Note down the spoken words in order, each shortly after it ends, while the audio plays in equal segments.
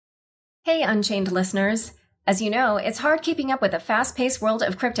Hey, Unchained listeners. As you know, it's hard keeping up with the fast-paced world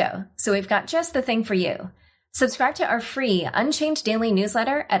of crypto, so we've got just the thing for you. Subscribe to our free Unchained daily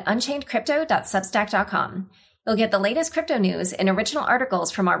newsletter at unchainedcrypto.substack.com. You'll get the latest crypto news and original articles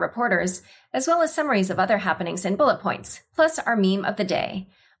from our reporters, as well as summaries of other happenings and bullet points, plus our meme of the day,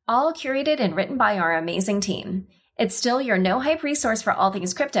 all curated and written by our amazing team. It's still your no-hype resource for all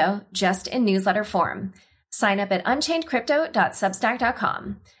things crypto, just in newsletter form. Sign up at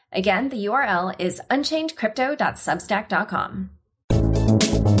unchainedcrypto.substack.com. Again, the URL is unchainedcrypto.substack.com.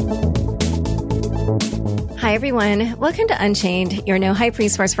 Hi, everyone. Welcome to Unchained, your no-hype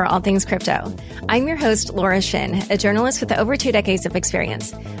resource for all things crypto. I'm your host, Laura Shin, a journalist with over 2 decades of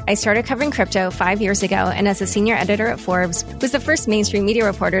experience. I started covering crypto 5 years ago, and as a senior editor at Forbes, was the first mainstream media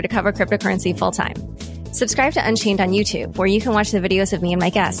reporter to cover cryptocurrency full-time. Subscribe to Unchained on YouTube, where you can watch the videos of me and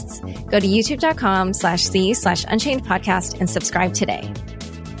my guests. Go to youtube.com/c/Unchained podcast and subscribe today.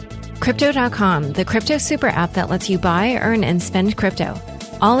 Crypto.com, the crypto super app that lets you buy, earn, and spend crypto,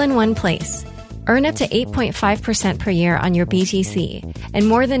 all in one place. Earn up to 8.5% per year on your BTC and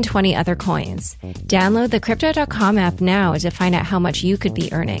more than 20 other coins. Download the Crypto.com app now to find out how much you could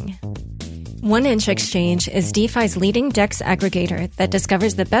be earning. 1inch Exchange is DeFi's leading DEX aggregator that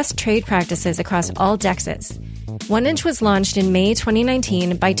discovers the best trade practices across all DEXs. 1inch was launched in May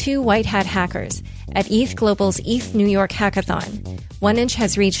 2019 by 2 white hat hackers at ETH Global's ETH New York hackathon. 1inch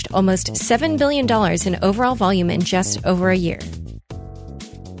has reached almost $7 billion in overall volume in just over a year.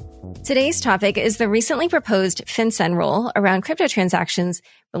 Today's topic is the recently proposed FinCEN rule around crypto transactions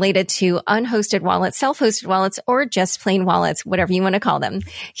related to unhosted wallets, self-hosted wallets, or just plain wallets, whatever you want to call them.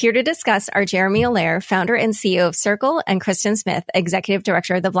 Here to discuss are Jeremy Allaire, founder and CEO of Circle, and Kristen Smith, executive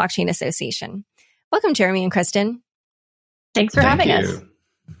director of the Blockchain Association. Welcome, Jeremy and Kristen. Thanks for having us.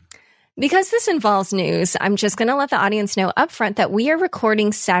 Because this involves news, I'm just going to let the audience know upfront that we are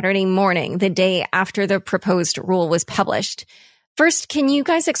recording Saturday morning, the day after the proposed rule was published. First, can you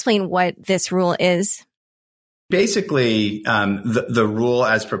guys explain what this rule is? Basically, the rule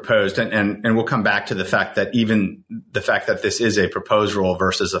as proposed, and we'll come back to the fact that even the fact that this is a proposed rule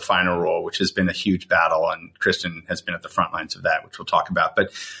versus a final rule, which has been a huge battle, and Kristen has been at the front lines of that, which we'll talk about.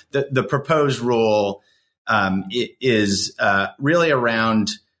 But the proposed rule is really around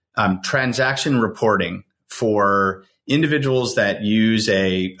transaction reporting for individuals that use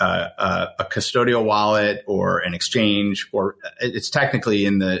a custodial wallet or an exchange, or it's technically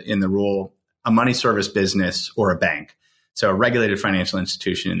in the rule, a money service business or a bank. So a regulated financial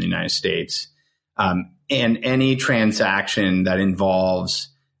institution in the United States. And any transaction that involves,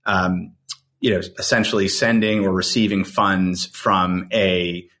 essentially sending or receiving funds from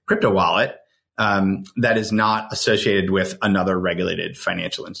a crypto wallet, that is not associated with another regulated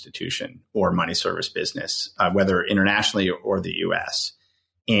financial institution or money service business, whether internationally or the US.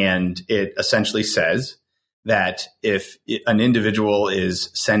 And it essentially says that if an individual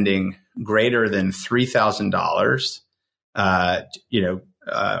is sending greater than $3,000,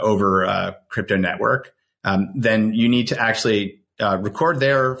 over a crypto network, then you need to actually record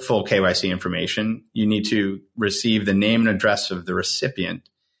their full KYC information. You need to receive the name and address of the recipient.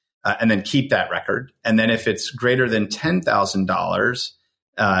 And then keep that record. And then if it's greater than $10,000,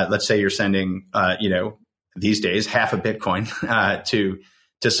 let's say you're sending, these days, half a Bitcoin to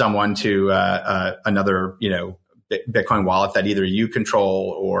someone, to another, Bitcoin wallet that either you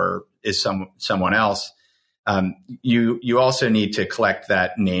control or is someone else. You also need to collect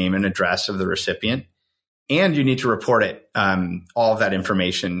that name and address of the recipient, and you need to report it, all of that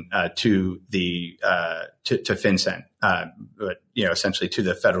information to the to FinCEN, but essentially to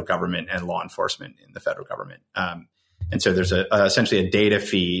the federal government and law enforcement in the federal government. And so there's essentially a data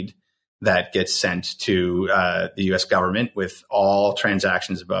feed that gets sent to the U.S. government with all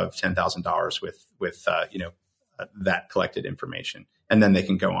transactions above $10,000 with that collected information, and then they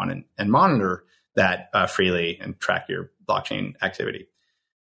can go on and monitor that freely and track your blockchain activity.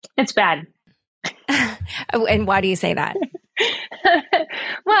 It's bad. And why do you say that?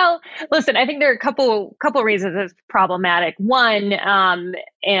 Well, listen, I think there are a couple reasons it's problematic. One, and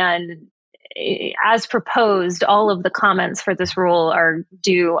as proposed, all of the comments for this rule are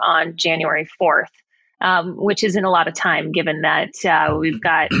due on January 4th, which isn't a lot of time given that we've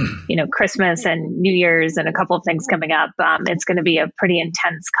got, Christmas and New Year's and a couple of things coming up. It's going to be a pretty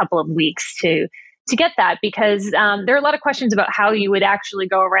intense couple of weeks to get that, because there are a lot of questions about how you would actually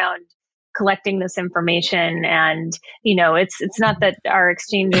go around collecting this information. And, it's not that our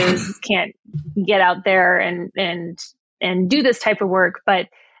exchanges can't get out there and do this type of work, but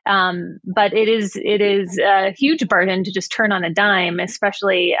it is a huge burden to just turn on a dime,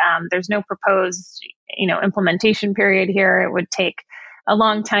 especially, there's no proposed, implementation period here. It would take a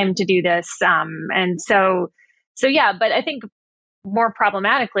long time to do this. Yeah, but I think more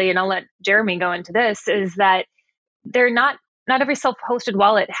problematically, and I'll let Jeremy go into this, is that not every self-hosted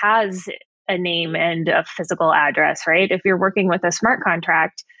wallet has a name and a physical address, right? If you're working with a smart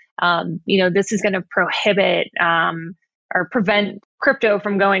contract, this is going to prohibit or prevent crypto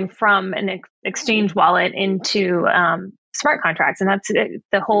from going from an exchange wallet into smart contracts. And that's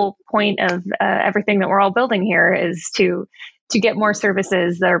the whole point of everything that we're all building here, is to get more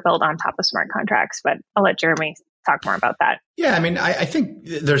services that are built on top of smart contracts. But I'll let Jeremy talk more about that. Yeah, I mean, I think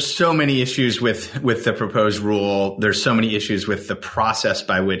there's so many issues with the proposed rule. There's so many issues with the process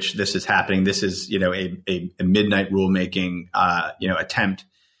by which this is happening. This is, a midnight rulemaking, attempt.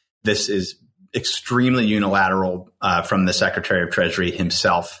 This is extremely unilateral from the Secretary of Treasury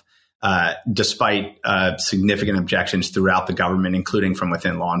himself, despite significant objections throughout the government, including from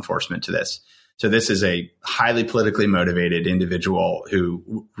within law enforcement to this. So this is a highly politically motivated individual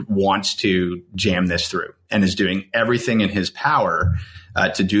who wants to jam this through and is doing everything in his power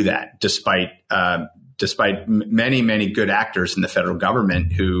to do that, despite many, many good actors in the federal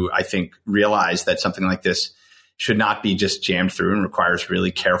government who I think realize that something like this should not be just jammed through and requires really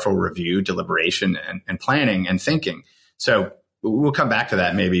careful review, deliberation, and planning and thinking. So we'll come back to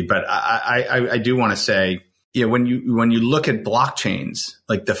that maybe, but I do want to say, when you look at blockchains,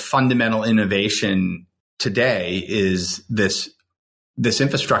 like the fundamental innovation today is this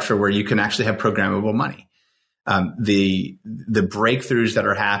infrastructure where you can actually have programmable money. The breakthroughs that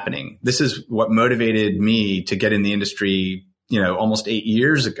are happening. This is what motivated me to get in the industry, almost 8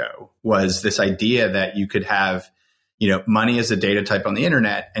 years ago, was this idea that you could have, money as a data type on the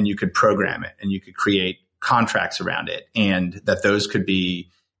internet, and you could program it and you could create contracts around it, and that those could be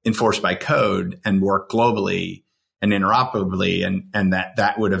enforced by code and work globally and interoperably, and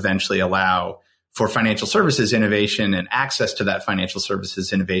that would eventually allow for financial services innovation and access to that financial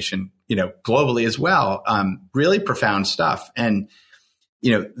services innovation, globally as well. Really profound stuff. And,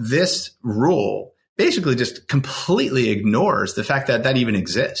 this rule basically just completely ignores the fact that even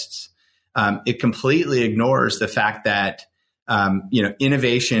exists. It completely ignores the fact that,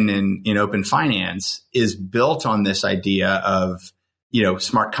 innovation in open finance is built on this idea of,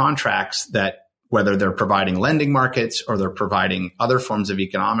 smart contracts that, whether they're providing lending markets or they're providing other forms of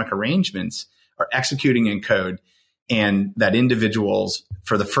economic arrangements, are executing in code, and that individuals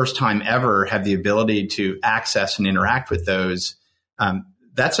for the first time ever have the ability to access and interact with those.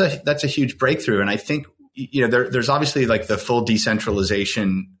 That's a huge breakthrough. And I think, there's obviously like the full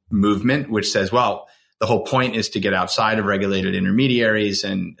decentralization movement, which says, well, the whole point is to get outside of regulated intermediaries.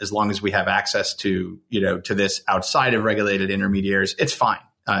 And as long as we have access to this outside of regulated intermediaries, it's fine.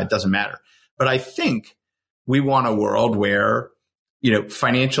 It doesn't matter. But I think we want a world where,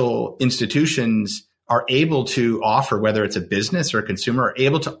 financial institutions are able to offer, whether it's a business or a consumer, are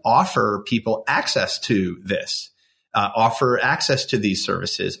able to offer people access to this, offer access to these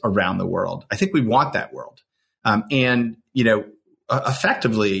services around the world. I think we want that world.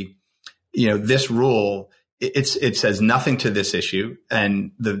 Effectively, this rule, it says nothing to this issue.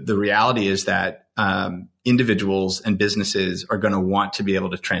 And the reality is that individuals and businesses are going to want to be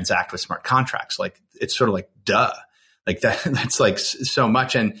able to transact with smart contracts. Like, it's sort of like, duh, like that's like so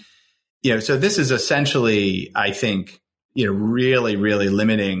much. And, so this is essentially, I think, really, really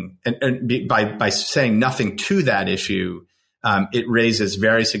limiting, and by saying nothing to that issue, it raises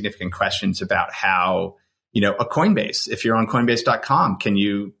very significant questions about how, a Coinbase, if you're on Coinbase.com, can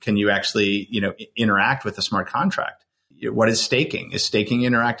you actually, interact with a smart contract? What is staking? Is staking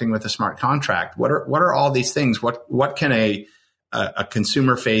interacting with a smart contract? What are all these things? What can a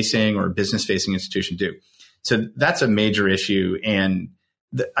consumer facing or business facing institution do? So that's a major issue. And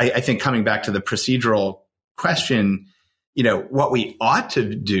I think coming back to the procedural question, what we ought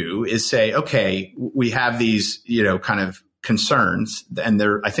to do is say, okay, we have these, kind of concerns, and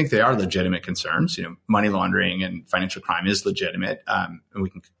I think they are legitimate concerns. Money laundering and financial crime is legitimate, and we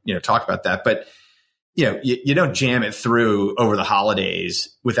can talk about that. But you don't jam it through over the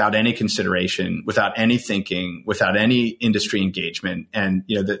holidays without any consideration, without any thinking, without any industry engagement. And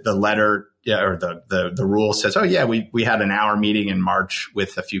the letter or the rule says, oh yeah, we had an hour meeting in March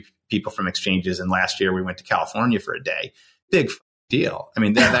with a few people from exchanges, and last year we went to California for a day. Big deal. I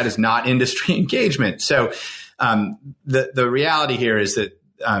mean, that is not industry engagement. So the reality here is that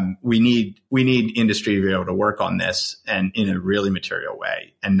we need industry to be able to work on this, and in a really material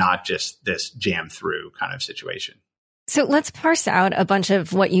way, and not just this jam through kind of situation. So let's parse out a bunch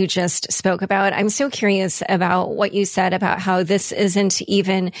of what you just spoke about. I'm so curious about what you said about how this isn't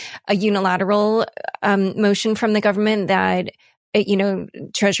even a unilateral motion from the government, that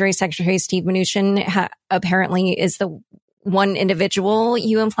Treasury Secretary Steve Mnuchin apparently is the one individual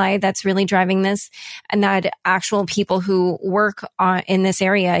you implied that's really driving this, and that actual people who work in this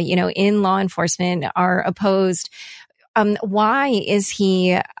area, in law enforcement, are opposed. Why is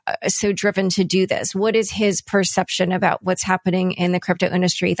he so driven to do this? What is his perception about what's happening in the crypto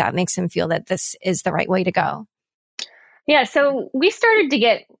industry that makes him feel that this is the right way to go? Yeah, so we started to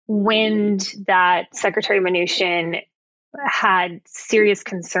get wind that Secretary Mnuchin had serious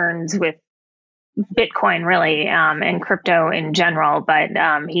concerns with Bitcoin, really, and crypto in general, but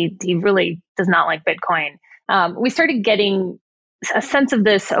he really does not like Bitcoin. We started getting a sense of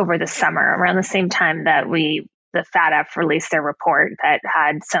this over the summer, around the same time that the FATF released their report that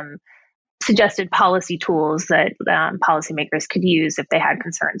had some suggested policy tools that policymakers could use if they had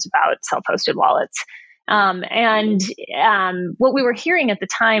concerns about self-hosted wallets. And what we were hearing at the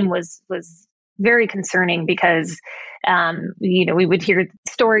time was very concerning because, we would hear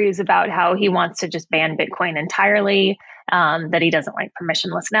stories about how he wants to just ban Bitcoin entirely, that he doesn't like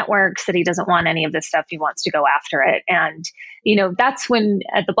permissionless networks, that he doesn't want any of this stuff. He wants to go after it. And, that's when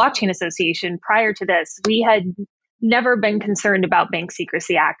at the Blockchain Association, prior to this, we had never been concerned about Bank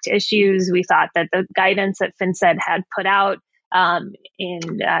Secrecy Act issues. We thought that the guidance that FinCEN had put out in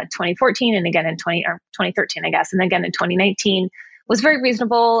 2014 and again in 2013, I guess, and again in 2019 was very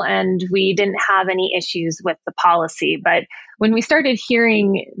reasonable, and we didn't have any issues with the policy. But when we started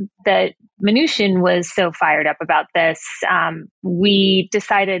hearing that Mnuchin was so fired up about this, we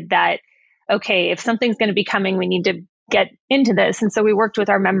decided that, okay, if something's going to be coming, we need to get into this. And so we worked with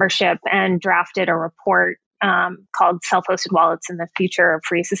our membership and drafted a report called Self-Hosted Wallets and the Future of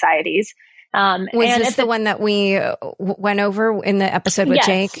Free Societies. Was this the one that we went over in the episode with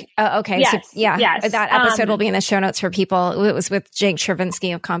Jake? Okay. Yes. So, yeah. Yes. That episode will be in the show notes for people. It was with Jake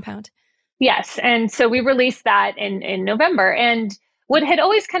Chervinsky of Compound. Yes. And so we released that in November. And what had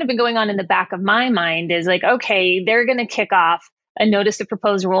always kind of been going on in the back of my mind is like, okay, they're going to kick off a notice of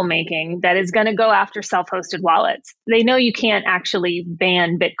proposed rulemaking that is going to go after self-hosted wallets. They know you can't actually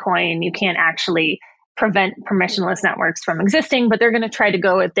ban Bitcoin. You can't actually prevent permissionless networks from existing, but they're going to try to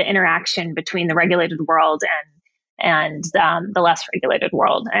go at the interaction between the regulated world and the less regulated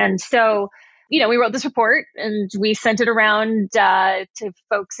world. And so, we wrote this report and we sent it around to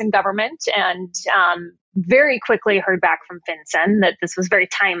folks in government, and very quickly heard back from FinCEN that this was very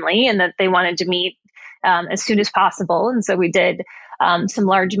timely and that they wanted to meet as soon as possible. And so we did some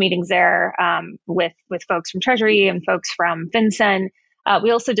large meetings there with folks from Treasury and folks from FinCEN.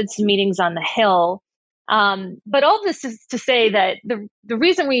 We also did some meetings on the Hill. But all of this is to say that the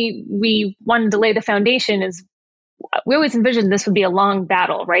reason we wanted to lay the foundation is we always envisioned this would be a long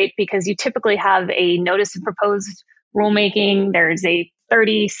battle, right? Because you typically have a notice of proposed rulemaking. There's a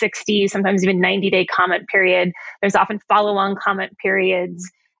 30, 60, sometimes even 90-day comment period. There's often follow-on comment periods.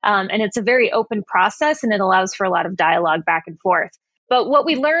 And it's a very open process, and it allows for a lot of dialogue back and forth. But what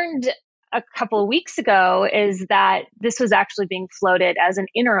we learned a couple of weeks ago is that this was actually being floated as an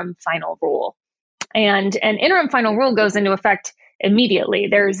interim final rule. And an interim final rule goes into effect immediately.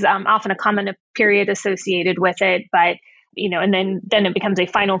 There's often a comment period associated with it, but and then it becomes a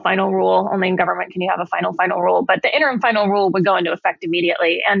final rule. Only in government can you have a final rule. But the interim final rule would go into effect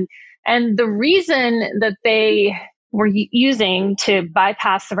immediately. And the reason that they were using to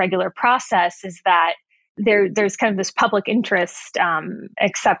bypass the regular process is that there's kind of this public interest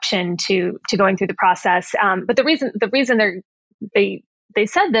exception to going through the process. But the reason they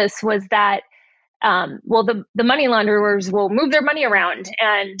said this was that the money launderers will move their money around,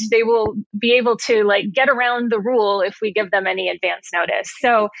 and they will be able to get around the rule if we give them any advance notice.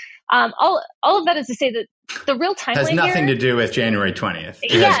 So all of that is to say that the real timeline has nothing to do with January 20th.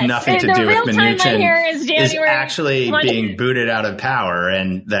 It has nothing to do with Mnuchin is actually 20th. Being booted out of power,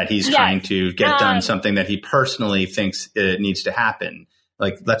 and that he's trying to get done something that he personally thinks needs to happen.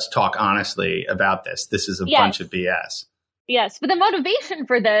 Let's talk honestly about this. This is a bunch of BS. Yes, but the motivation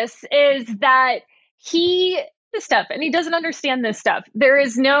for this is that this stuff, and he doesn't understand this stuff. There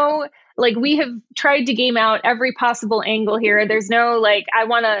is no, we have tried to game out every possible angle here. There's no, I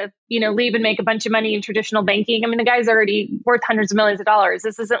want to, leave and make a bunch of money in traditional banking. I mean, the guy's already worth hundreds of millions of dollars.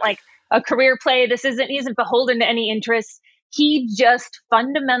 This isn't a career play. He isn't beholden to any interest. He just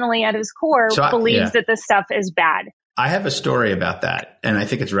fundamentally at his core believes that this stuff is bad. I have a story about that, and I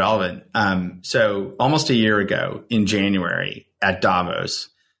think it's relevant. So almost a year ago in January at Davos,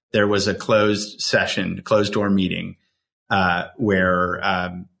 there was a closed door meeting, where,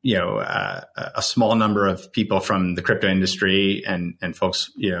 a small number of people from the crypto industry and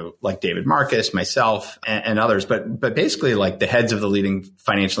folks, like David Marcus, myself, and others, but basically the heads of the leading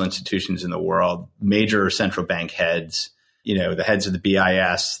financial institutions in the world, major central bank heads, the heads of the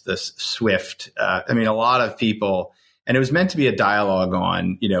BIS, the SWIFT, a lot of people And it was meant to be a dialogue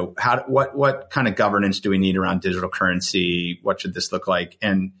on, what kind of governance do we need around digital currency? What should this look like?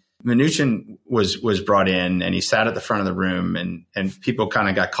 And Mnuchin was brought in, and he sat at the front of the room, and people kind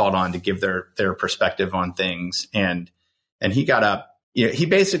of got called on to give their perspective on things. And he got up, he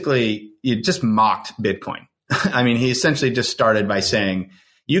basically just mocked Bitcoin. I mean, he essentially just started by saying,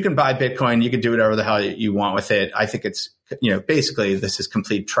 you can buy Bitcoin, you can do whatever the hell you want with it. I think it's, basically this is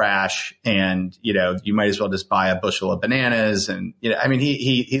complete trash, and, you might as well just buy a bushel of bananas. And,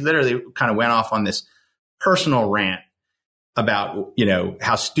 he literally kind of went off on this personal rant about,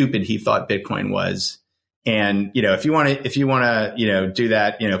 how stupid he thought Bitcoin was. And, if you want to, do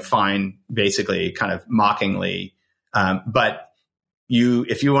that, fine, basically kind of mockingly. But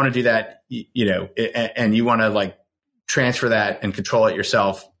if you want to do that, and you want to like transfer that and control it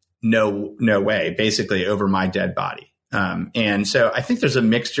yourself, no way, basically over my dead body. And so I think there's a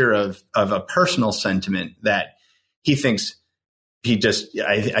mixture of a personal sentiment that he thinks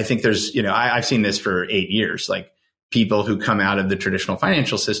I think there's, I've seen this for 8 years, like people who come out of the traditional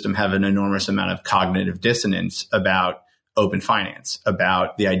financial system have an enormous amount of cognitive dissonance about open finance,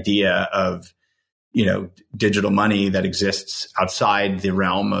 about the idea of, digital money that exists outside the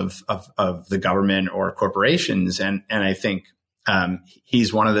realm of the government or corporations. And I think,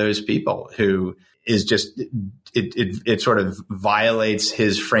 he's one of those people who is just, it sort of violates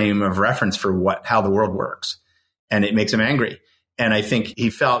his frame of reference for how the world works. And it makes him angry. And I think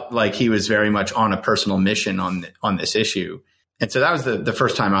he felt like he was very much on a personal mission on this issue. And so that was the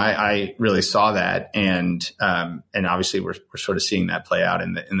first time I really saw that. And obviously we're sort of seeing that play out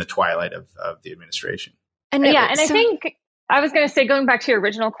in the twilight of the administration. And I think I was going to say, going back to your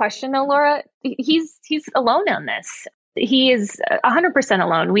original question though, Laura, he's alone on this. He is 100%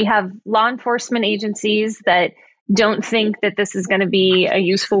 alone. We have law enforcement agencies that don't think that this is going to be a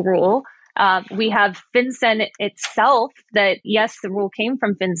useful rule. We have FinCEN itself that, yes, the rule came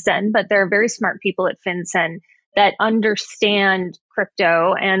from FinCEN, but there are very smart people at FinCEN that understand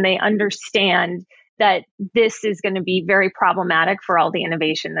crypto, and they understand that this is going to be very problematic for all the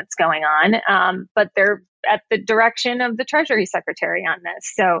innovation that's going on. But they're at the direction of the Treasury Secretary on this.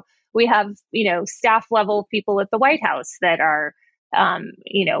 So we have, staff level people at the White House that are,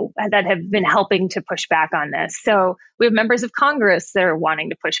 that have been helping to push back on this. So we have members of Congress that are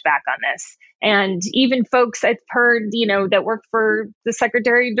wanting to push back on this. And even folks I've heard, that work for the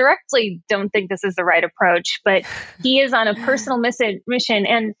secretary directly don't think this is the right approach, but he is on a personal mission.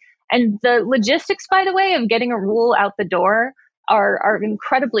 And the logistics, by the way, of getting a rule out the door are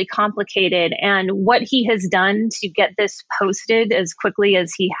incredibly complicated. And what he has done to get this posted as quickly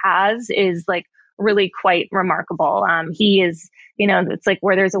as he has is like really quite remarkable. He is, it's like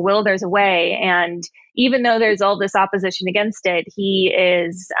where there's a will, there's a way. And even though there's all this opposition against it, he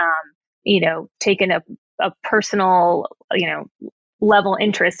is, taken a personal, level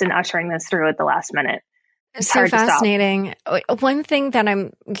interest in ushering this through at the last minute. It's so fascinating. One thing that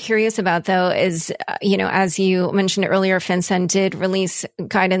I'm curious about, though, is, as you mentioned earlier, FinCEN did release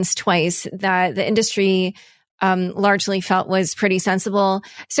guidance twice that the industry largely felt was pretty sensible.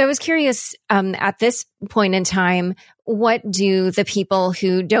 So I was curious, at this point in time, what do the people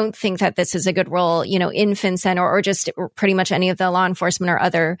who don't think that this is a good role, in FinCEN or just pretty much any of the law enforcement or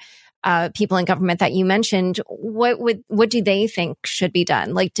other people in government that you mentioned, what do they think should be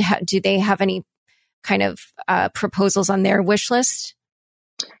done? Like, do they have any kind of proposals on their wish list?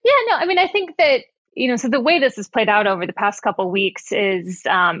 Yeah, no, I think that, so the way this has played out over the past couple of weeks is,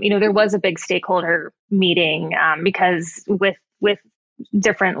 there was a big stakeholder meeting because with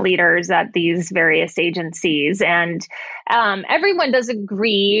different leaders at these various agencies. And everyone does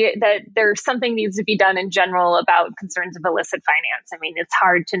agree that there's something needs to be done in general about concerns of illicit finance. It's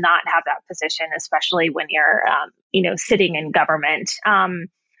hard to not have that position, especially when you're, sitting in government.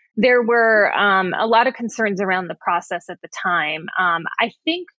 There were a lot of concerns around the process at the time. I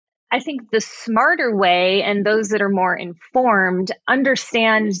think the smarter way, and those that are more informed,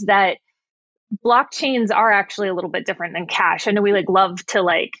 understand that blockchains are actually a little bit different than cash. I know we love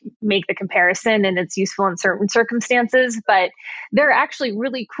to make the comparison, and it's useful in certain circumstances, but they're actually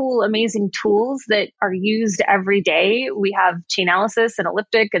really cool, amazing tools that are used every day. We have Chainalysis and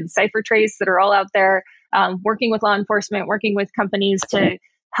Elliptic and CipherTrace that are all out there, working with law enforcement, working with companies to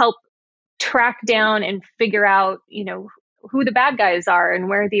help track down and figure out, who the bad guys are and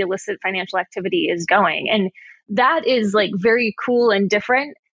where the illicit financial activity is going. And that is very cool and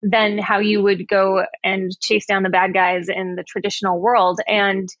different than how you would go and chase down the bad guys in the traditional world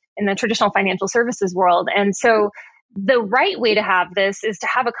and in the traditional financial services world. And so the right way to have this is to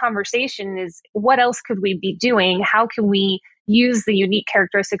have a conversation is, what else could we be doing? How can we use the unique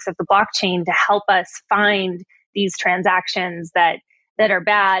characteristics of the blockchain to help us find these transactions that are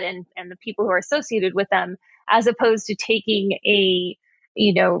bad and the people who are associated with them, as opposed to taking a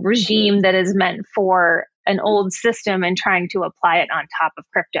regime that is meant for an old system and trying to apply it on top of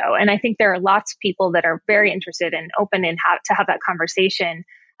crypto. And I think there are lots of people that are very interested and open in how to have that conversation.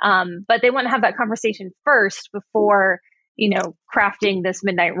 But they want to have that conversation first before, crafting this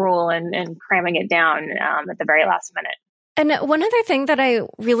midnight rule and cramming it down at the very last minute. And one other thing that I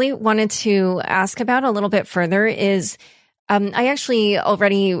really wanted to ask about a little bit further is I actually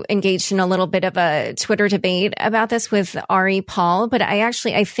already engaged in a little bit of a Twitter debate about this with Ari Paul, but I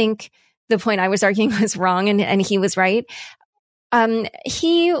think the point I was arguing was wrong and he was right.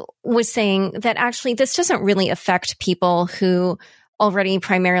 He was saying that actually this doesn't really affect people who already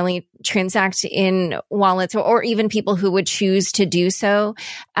primarily transact in wallets or even people who would choose to do so,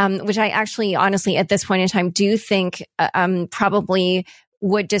 which I actually honestly at this point in time do think probably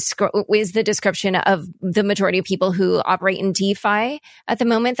is the description of the majority of people who operate in DeFi at the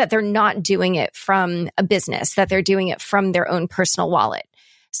moment, that they're not doing it from a business, that they're doing it from their own personal wallet.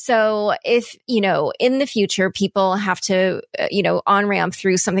 So if, in the future, people have to, on-ramp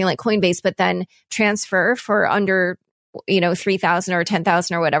through something like Coinbase, but then transfer for under, 3,000 or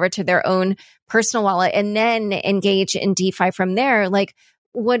 10,000 or whatever to their own personal wallet and then engage in DeFi from there, like,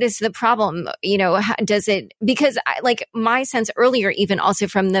 what is the problem? Does it, because my sense earlier, even also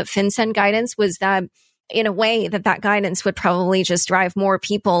from the FinCEN guidance, was that in a way that guidance would probably just drive more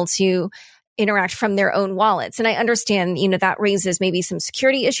people to interact from their own wallets. And I understand, that raises maybe some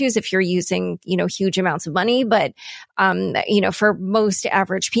security issues if you're using, huge amounts of money. But, for most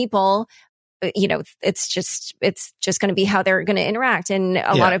average people, it's just going to be how they're going to interact. And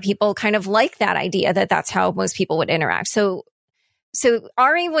a lot of people kind of like that idea that that's how most people would interact. So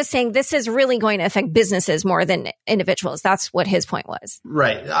Ari was saying this is really going to affect businesses more than individuals. That's what his point was.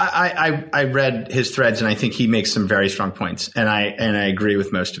 Right. I read his threads and I think he makes some very strong points, and I agree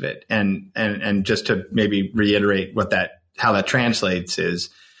with most of it. And just to maybe reiterate how that translates is,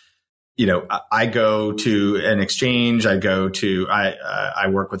 I go to an exchange, I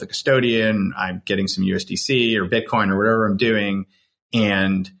work with a custodian, I'm getting some USDC or Bitcoin or whatever I'm doing.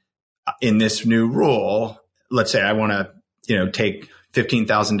 And in this new rule, let's say I want to, take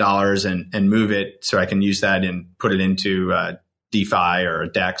 $15,000 and move it so I can use that and put it into DeFi or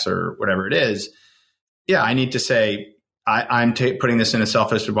a DEX or whatever it is. Yeah, I need to say, I'm putting this in a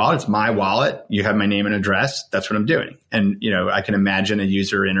self-hosted wallet. It's my wallet. You have my name and address. That's what I'm doing. And, I can imagine a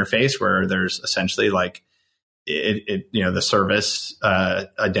user interface where there's essentially like the service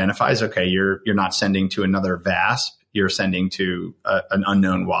identifies, okay, you're not sending to another VASP. You're sending to an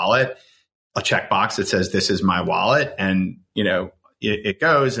unknown wallet, a checkbox that says, this is my wallet. And, it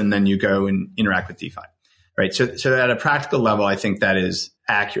goes, and then you go and interact with DeFi, right? So at a practical level, I think that is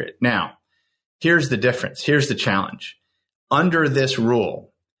accurate. Now, here's the difference. Here's the challenge. Under this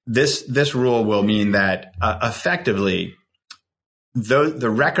rule, this rule will mean that effectively, the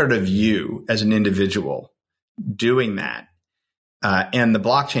record of you as an individual doing that and the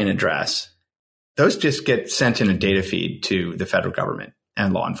blockchain address, those just get sent in a data feed to the federal government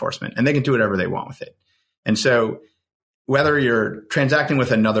and law enforcement, and they can do whatever they want with it. And so whether you're transacting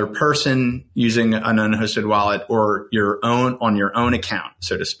with another person using an unhosted wallet or on your own account,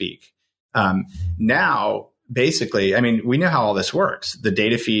 so to speak, now basically, we know how all this works. The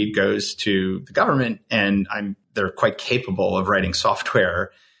data feed goes to the government, and they're quite capable of writing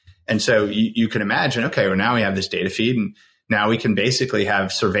software. And so you can imagine, okay, well, now we have this data feed, and now we can basically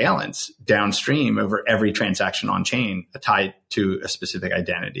have surveillance downstream over every transaction on chain tied to a specific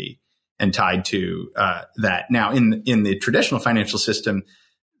identity and tied to that. Now, in the traditional financial system,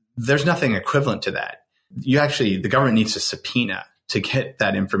 there's nothing equivalent to that. The government needs a subpoena to get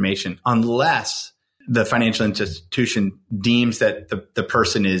that information unless the financial institution deems that the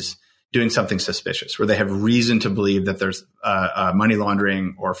person is doing something suspicious, where they have reason to believe that there's money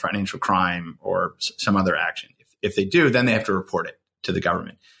laundering or financial crime or some other action. If they do, then they have to report it to the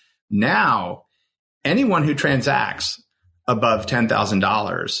government. Now, anyone who transacts above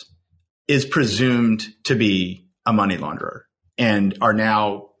 $10,000 is presumed to be a money launderer and are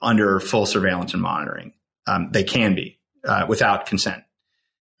now under full surveillance and monitoring. They can be without consent.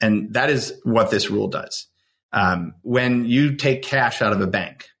 And that is what this rule does. When you take cash out of a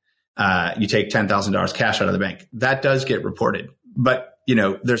bank, you take $10,000 cash out of the bank, that does get reported. But,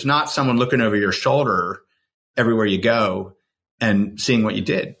 there's not someone looking over your shoulder everywhere you go and seeing what you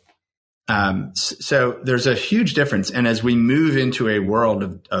did. So there's a huge difference. And as we move into a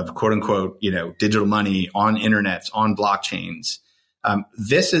world of quote unquote, digital money on internets, on blockchains,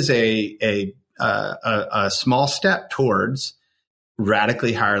 this is a small step towards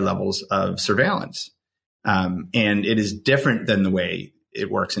radically higher levels of surveillance. And it is different than the way it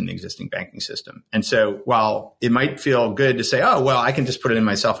works in the existing banking system. And so while it might feel good to say, oh, well, I can just put it in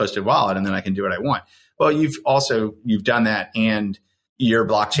my self-hosted wallet and then I can do what I want. Well, you've done that, and your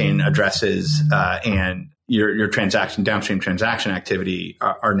blockchain addresses and your downstream transaction activity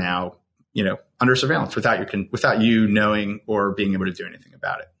are now, under surveillance without you knowing or being able to do anything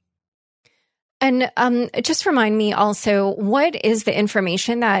about it. And just remind me also, what is the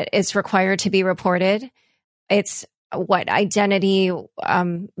information that is required to be reported? It's what identity?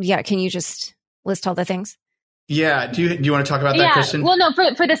 Can you just list all the things? Yeah. Do you want to talk about that, Kristen? Well, no,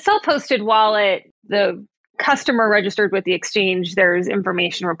 for the self-hosted wallet, the customer registered with the exchange, there's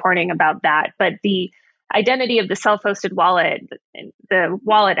information reporting about that. But the identity of the self-hosted wallet,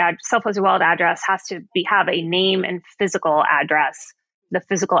 self-hosted wallet address has to have a name and physical address. The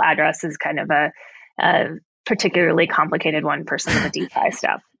physical address is kind of a particularly complicated one for some of the DeFi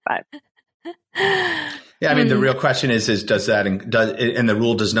stuff. But yeah, I mean, the real question is does that, and the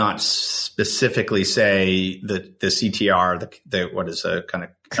rule does not specifically say that the CTR, what is a kind of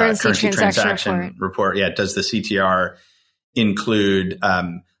currency transaction report? Yeah, does the CTR include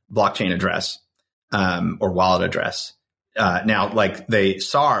blockchain address or wallet address? Now, like the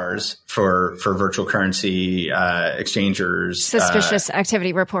SARS for virtual currency exchangers, suspicious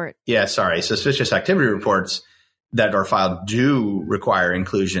activity report. Yeah, suspicious activity reports that are filed do require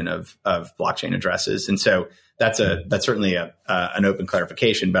inclusion of blockchain addresses, and so that's certainly an open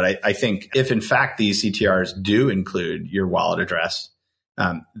clarification. But I think if in fact these CTRs do include your wallet address,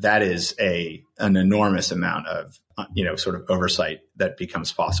 that is an enormous amount of sort of oversight that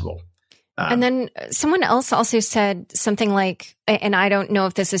becomes possible. And then someone else also said something like, and I don't know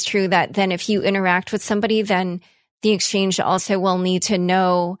if this is true, that then if you interact with somebody, then the exchange also will need to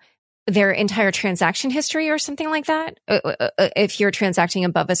know their entire transaction history or something like that, if you're transacting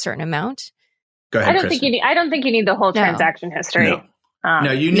above a certain amount. Go ahead, Kristen. I don't think you need the whole transaction history.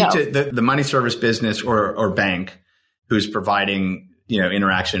 No, you need to the money service business or bank who's providing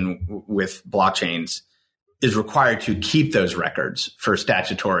interaction with blockchains is required to keep those records for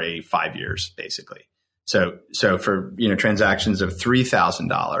statutory 5 years, basically. So for transactions of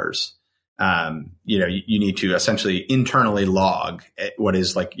 $3,000, you need to essentially internally log what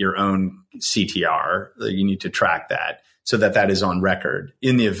is like your own CTR. You need to track that so that is on record.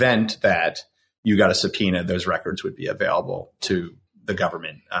 In the event that you got a subpoena, those records would be available to the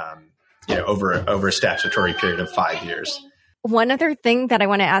government, over a statutory period of 5 years. One other thing that I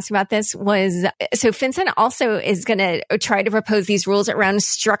want to ask about this was, so FinCEN also is going to try to propose these rules around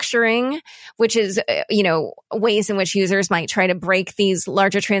structuring, which is, ways in which users might try to break these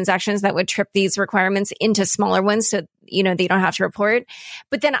larger transactions that would trip these requirements into smaller ones so, they don't have to report.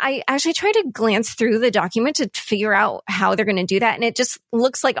 But then I actually tried to glance through the document to figure out how they're going to do that. And it just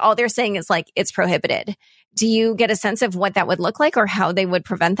looks like all they're saying is like, it's prohibited. Do you get a sense of what that would look like or how they would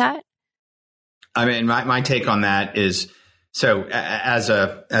prevent that? I mean, my take on that is, so as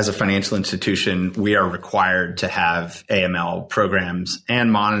a financial institution, we are required to have AML programs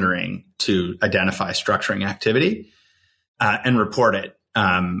and monitoring to identify structuring activity and report it.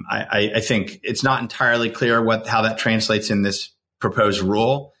 I think it's not entirely clear how that translates in this proposed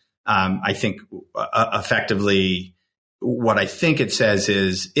rule. I think effectively what I think it says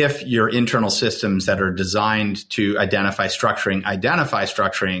is if your internal systems that are designed to identify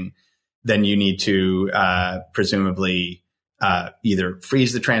structuring, then you need to presumably either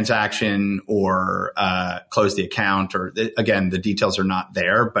freeze the transaction or close the account, or again, the details are not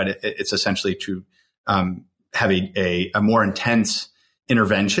there, but it's essentially to have a more intense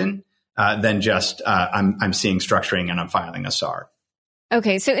intervention than just I'm seeing structuring and I'm filing a SAR.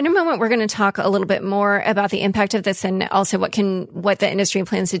 Okay, so in a moment, we're going to talk a little bit more about the impact of this and also what the industry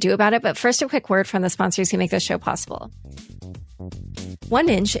plans to do about it. But first, a quick word from the sponsors who make this show possible.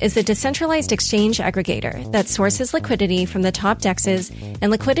 1inch is a decentralized exchange aggregator that sources liquidity from the top DEXs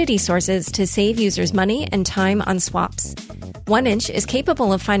and liquidity sources to save users money and time on swaps. 1inch is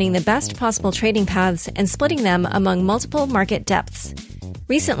capable of finding the best possible trading paths and splitting them among multiple market depths.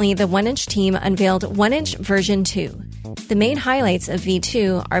 Recently, the 1inch team unveiled 1inch version 2. The main highlights of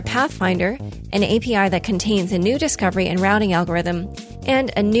V2 are Pathfinder, an API that contains a new discovery and routing algorithm,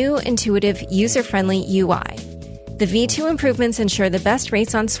 and a new intuitive user-friendly UI. The V2 improvements ensure the best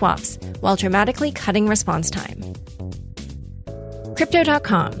rates on swaps while dramatically cutting response time.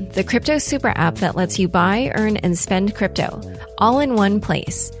 Crypto.com, the crypto super app that lets you buy, earn, and spend crypto, all in one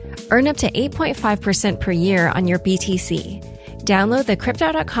place. Earn up to 8.5% per year on your BTC. Download the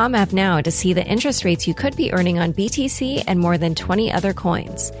Crypto.com app now to see the interest rates you could be earning on BTC and more than 20 other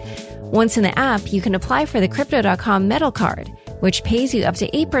coins. Once in the app, you can apply for the Crypto.com Metal Card, which pays you up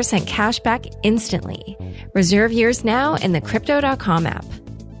to 8% cash back instantly. Reserve yours now in the Crypto.com app.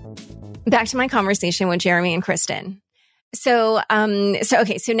 Back to my conversation with Jeremy and Kristen. So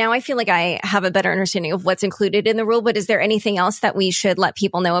now I feel like I have a better understanding of what's included in the rule, but is there anything else that we should let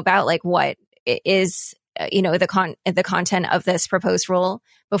people know about, like what is, the content of this proposed rule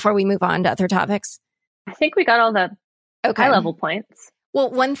before we move on to other topics? I think we got all the high level points. Well,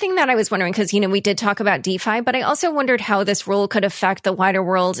 one thing that I was wondering, because, we did talk about DeFi, but I also wondered how this rule could affect the wider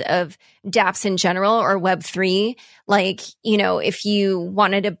world of dApps in general or Web3. Like, if you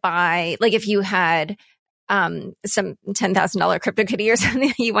wanted to buy, like if you had some $10,000 CryptoKitty or something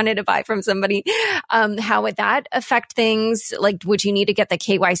that you wanted to buy from somebody, how would that affect things? Like, would you need to get the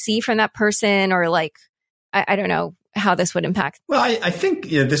KYC from that person, or like, I don't know how this would impact? Well, I think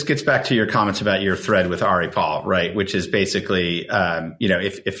this gets back to your comments about your thread with Ari Paul, right? Which is basically,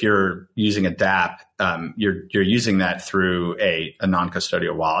 if you're using a dApp, you're using that through a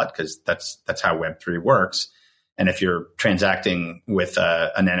non-custodial wallet, because that's how Web3 works. And if you're transacting with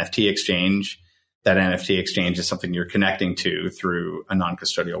an NFT exchange, that NFT exchange is something you're connecting to through a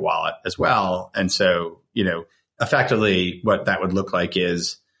non-custodial wallet as well. And so, effectively, what that would look like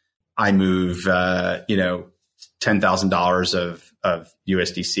is I move, $10,000 of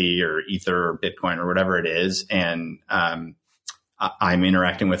USDC or Ether or Bitcoin or whatever it is. And I'm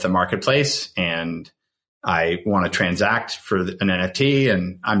interacting with the marketplace and I want to transact for an NFT,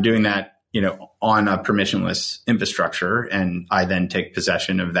 and I'm doing that, on a permissionless infrastructure. And I then take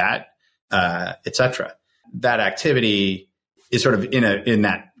possession of that, et cetera. That activity is sort of in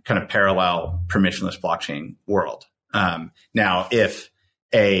that kind of parallel permissionless blockchain world. Now, if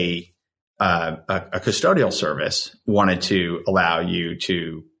a custodial service wanted to allow you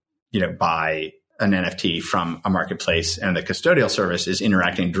to, buy an NFT from a marketplace, and the custodial service is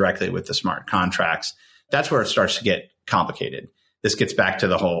interacting directly with the smart contracts, that's where it starts to get complicated. This gets back to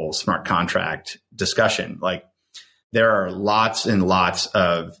the whole smart contract discussion. Like, there are lots and lots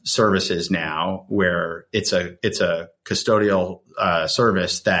of services now where it's a custodial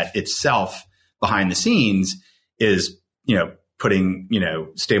service that itself behind the scenes is, putting,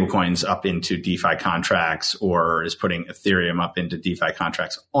 stablecoins up into DeFi contracts, or is putting Ethereum up into DeFi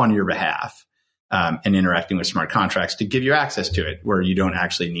contracts on your behalf, and interacting with smart contracts to give you access to it, where you don't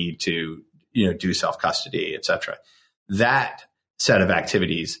actually need to, do self-custody, et cetera. That set of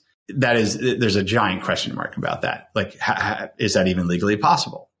activities, there's a giant question mark about that. Like, is that even legally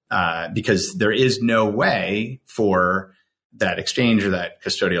possible? Because there is no way for that exchange or that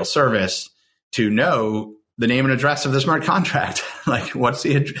custodial service to know the name and address of the smart contract. Like, what's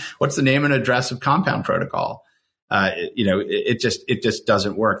the name and address of Compound Protocol? It just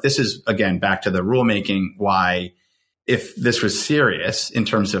doesn't work. This is, again, back to the rulemaking, why, if this was serious in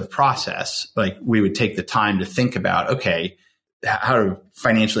terms of process, like, we would take the time to think about, okay, how do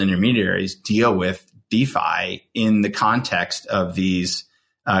financial intermediaries deal with DeFi in the context of these,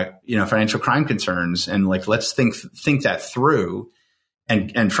 financial crime concerns? And like, let's think that through.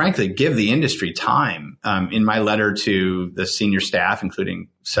 And frankly, give the industry time. In my letter to the senior staff, including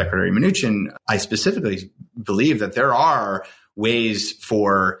Secretary Mnuchin, I specifically believe that there are ways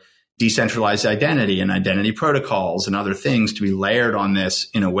for decentralized identity and identity protocols and other things to be layered on this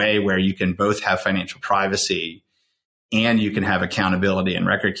in a way where you can both have financial privacy and you can have accountability and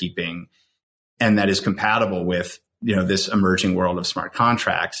record keeping, and that is compatible with, this emerging world of smart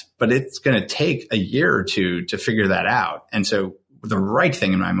contracts. But it's going to take a year or two to figure that out. And so the right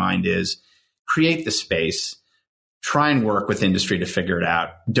thing in my mind is create the space, try and work with industry to figure it out.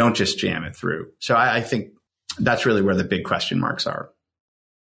 Don't just jam it through. So I think that's really where the big question marks are.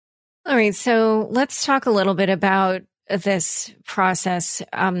 All right. So let's talk a little bit about this process.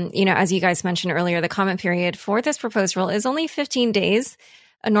 As you guys mentioned earlier, the comment period for this proposed rule is only 15 days.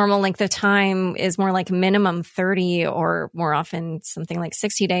 A normal length of time is more like minimum 30, or more often something like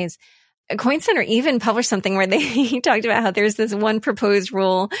 60 days. Coin Center even published something where they talked about how there's this one proposed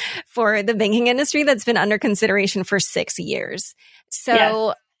rule for the banking industry that's been under consideration for 6 years.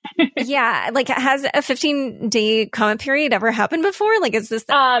 So, yeah, like, has a 15-day comment period ever happened before? Like, is this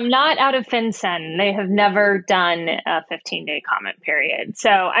not out of FinCEN? They have never done a 15-day comment period. So,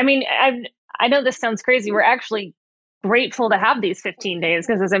 I mean, I know this sounds crazy. We're actually grateful to have these 15 days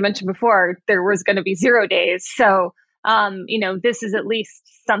because, as I mentioned before, there was going to be 0 days. So, this is at least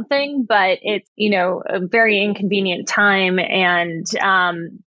something, but it's, a very inconvenient time. And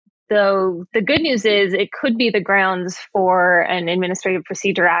though the good news is it could be the grounds for an Administrative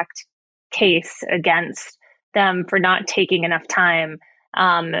Procedure Act case against them for not taking enough time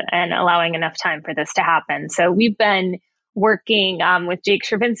and allowing enough time for this to happen. So we've been working with Jake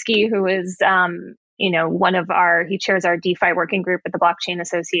Chervinsky, who is, he chairs our DeFi working group at the Blockchain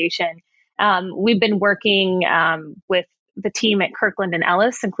Association. We've been working with the team at Kirkland and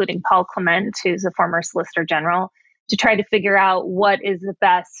Ellis, including Paul Clement, who's a former Solicitor General, to try to figure out what is the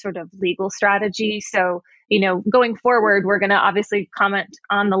best sort of legal strategy. So, going forward, we're going to obviously comment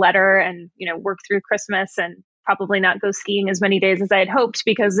on the letter and, work through Christmas and probably not go skiing as many days as I had hoped,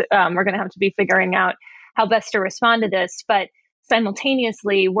 because we're going to have to be figuring out how best to respond to this. But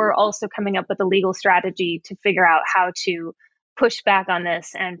simultaneously, we're also coming up with a legal strategy to figure out how to push back on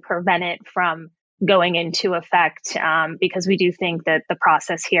this and prevent it from going into effect, because we do think that the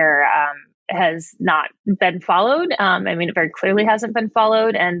process here has not been followed. It very clearly hasn't been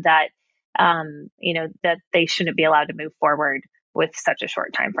followed, and that that they shouldn't be allowed to move forward with such a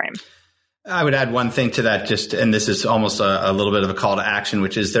short time frame. I would add one thing to that, and this is almost a little bit of a call to action,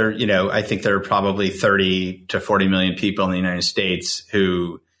 which is I think there are probably 30 to 40 million people in the United States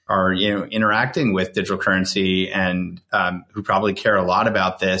who are, interacting with digital currency and who probably care a lot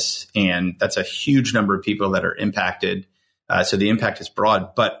about this. And that's a huge number of people that are impacted. So the impact is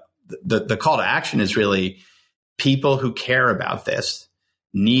broad, but the call to action is really people who care about this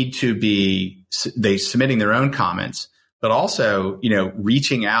need to be submitting their own comments, but also,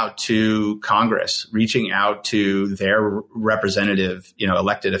 reaching out to Congress, reaching out to their representative,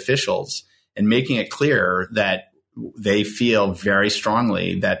 elected officials, and making it clear that they feel very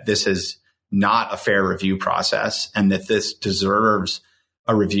strongly that this is not a fair review process and that this deserves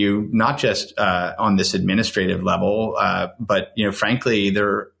a review, not just on this administrative level, but, frankly,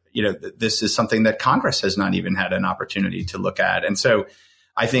 this is something that Congress has not even had an opportunity to look at. And so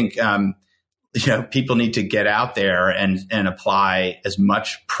I think, people need to get out there and apply as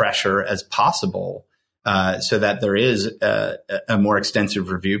much pressure as possible so that there is a more extensive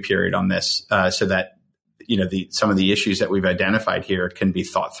review period on this, so that some of the issues that we've identified here can be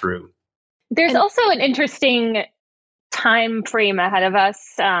thought through. There's also an interesting time frame ahead of us.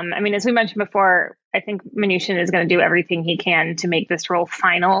 As we mentioned before, I think Mnuchin is going to do everything he can to make this rule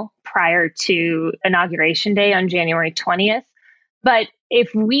final prior to Inauguration Day on January 20th. But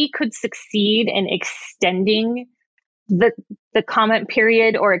if we could succeed in extending the comment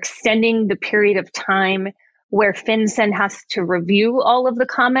period, or extending the period of time where FinCEN has to review all of the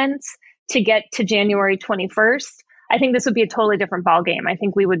comments to get to January 21st, I think this would be a totally different ballgame. I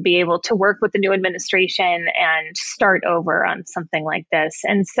think we would be able to work with the new administration and start over on something like this.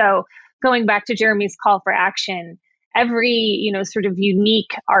 And so going back to Jeremy's call for action, every, sort of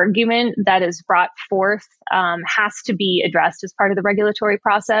unique argument that is brought forth has to be addressed as part of the regulatory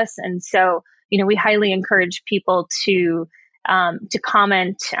process. And so, we highly encourage people to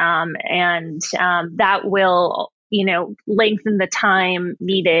comment, and that will, lengthen the time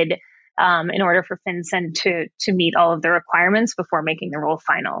needed in order for FinCEN to meet all of the requirements before making the rule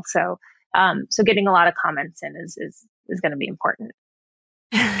final. So, getting a lot of comments in is going to be important.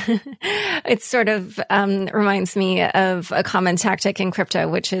 It sort of reminds me of a common tactic in crypto,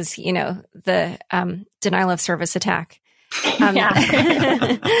 which is, the denial of service attack.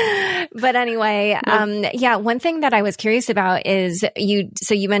 But anyway, one thing that I was curious about is you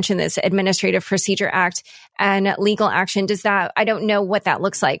mentioned this Administrative Procedure Act and legal action. I don't know what that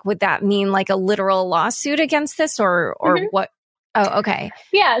looks like. Would that mean like a literal lawsuit against this or what? Oh, okay.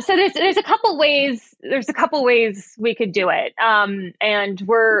 Yeah. So there's a couple ways. There's a couple ways we could do it, and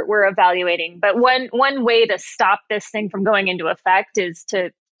we're evaluating. But one way to stop this thing from going into effect is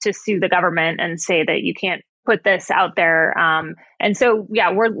to sue the government and say that you can't put this out there. And so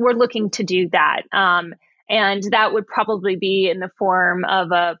we're looking to do that, and that would probably be in the form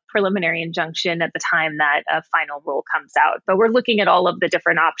of a preliminary injunction at the time that a final rule comes out. But we're looking at all of the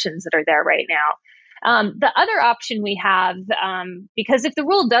different options that are there right now. The other option we have, because if the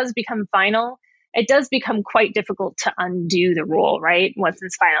rule does become final, it does become quite difficult to undo the rule, right? Once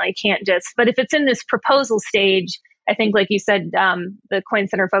it's final, you can't but if it's in this proposal stage, I think, like you said, the Coin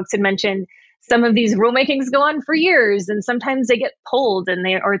Center folks had mentioned, some of these rulemakings go on for years, and sometimes they get pulled and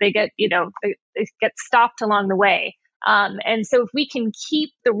they get, they get stopped along the way. And so if we can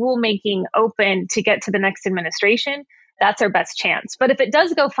keep the rulemaking open to get to the next administration, that's our best chance. But if it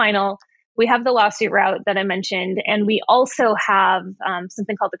does go final, we have the lawsuit route that I mentioned, and we also have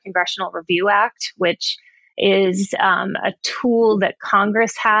something called the Congressional Review Act, which is a tool that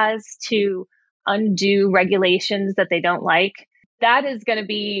Congress has to undo regulations that they don't like. That is going to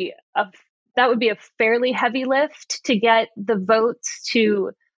be that would be a fairly heavy lift to get the votes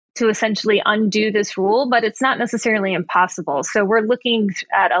to essentially undo this rule, but it's not necessarily impossible. So we're looking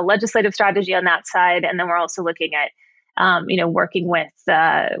at a legislative strategy on that side, and then we're also looking at working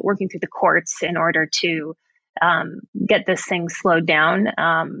through the courts in order to get this thing slowed down.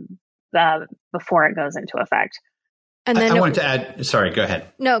 before it goes into effect. And then I wanted to add. Sorry, go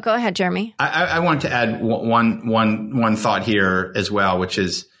ahead. No, go ahead, Jeremy. I wanted to add one thought here as well, which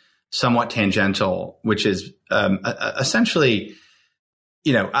is somewhat tangential, which is essentially,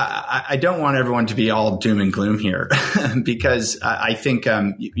 I don't want everyone to be all doom and gloom here, because I think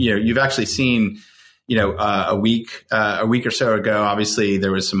you've actually seen, a week or so ago, obviously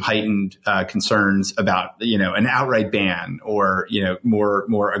there was some heightened concerns about an outright ban or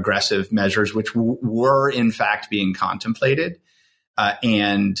more aggressive measures, which were in fact being contemplated,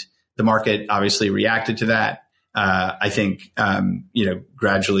 and the market obviously reacted to that. I think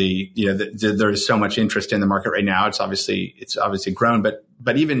gradually there's so much interest in the market right now. It's obviously grown,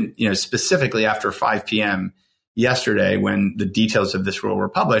 but even specifically after 5 p.m. yesterday, when the details of this rule were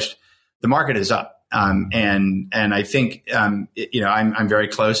published, the market is up. And I think, I'm very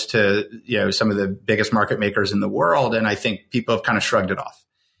close to, some of the biggest market makers in the world. And I think people have kind of shrugged it off.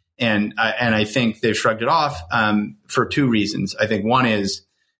 And I think they've shrugged it off, for two reasons. I think one is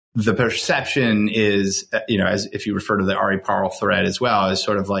the perception is, as if you refer to the Ari Parle thread as well, is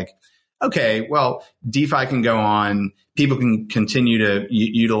sort of like, okay, well, DeFi can go on. People can continue to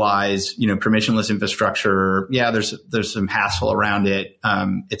utilize, permissionless infrastructure. Yeah, there's some hassle around it,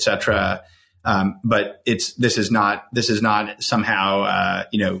 et cetera. But this is not somehow,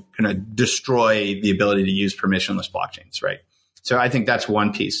 going to destroy the ability to use permissionless blockchains, right? So I think that's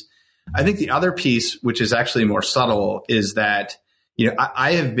one piece. I think the other piece, which is actually more subtle, is that,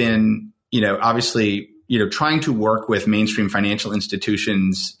 I have been, obviously, trying to work with mainstream financial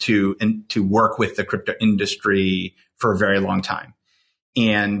institutions to work with the crypto industry for a very long time.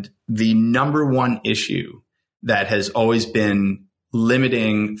 And the number one issue that has always been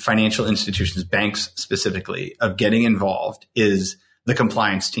limiting financial institutions, banks specifically, of getting involved is the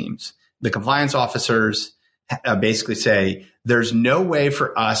compliance teams. The compliance officers basically say, there's no way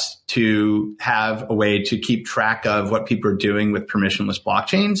for us to have a way to keep track of what people are doing with permissionless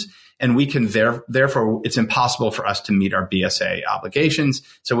blockchains. And we can therefore, it's impossible for us to meet our BSA obligations.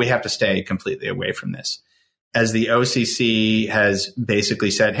 So we have to stay completely away from this. As the OCC has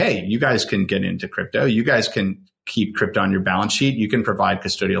basically said, hey, you guys can get into crypto. You guys can keep crypto on your balance sheet. You can provide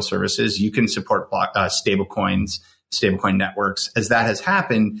custodial services. You can support stablecoin networks. As that has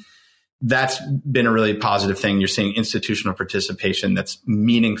happened, that's been a really positive thing. You're seeing institutional participation that's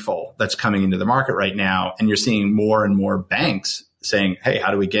meaningful, that's coming into the market right now. And you're seeing more and more banks saying, hey,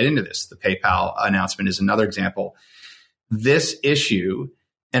 how do we get into this? The PayPal announcement is another example. This issue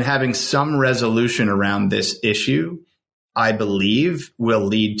and having some resolution around this issue, I believe, will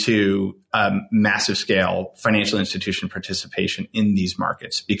lead to massive scale financial institution participation in these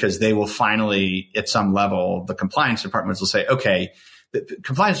markets, because they will finally, at some level, the compliance departments will say, okay, the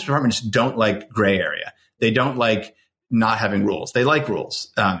compliance departments don't like gray area. They don't like not having rules. They like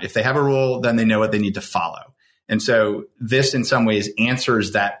rules. If they have a rule, then they know what they need to follow. And so this in some ways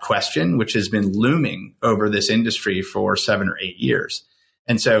answers that question, which has been looming over this industry for 7 or 8 years.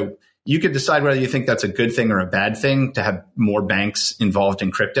 And so you could decide whether you think that's a good thing or a bad thing to have more banks involved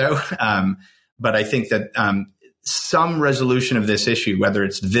in crypto. But I think that some resolution of this issue, whether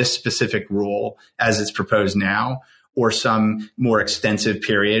it's this specific rule as it's proposed now, or some more extensive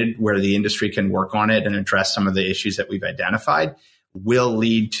period where the industry can work on it and address some of the issues that we've identified, will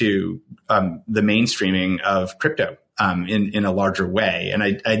lead to the mainstreaming of crypto in a larger way. And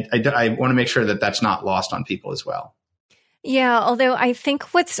I want to make sure that that's not lost on people as well. Yeah, although I think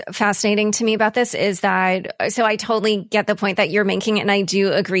what's fascinating to me about this is that, so I totally get the point that you're making, and I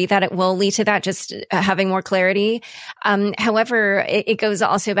do agree that it will lead to that, just having more clarity. However, it goes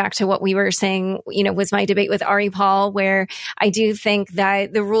also back to what we were saying, was my debate with Ari Parle, where I do think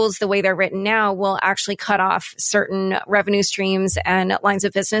that the rules, the way they're written now, will actually cut off certain revenue streams and lines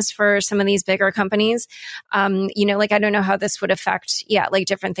of business for some of these bigger companies. I don't know how this would affect,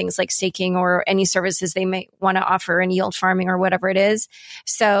 different things like staking or any services they may want to offer in yield farming or whatever it is.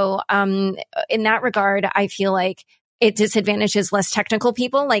 So in that regard, I feel like it disadvantages less technical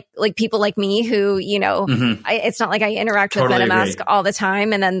people, like people like me who, it's not like I interact with MetaMask all the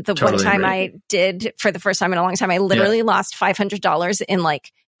time. And then the one time I did for the first time in a long time, I literally lost $500 in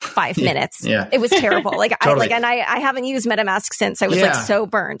 5 minutes. Yeah. It was terrible. I haven't used MetaMask since. I was so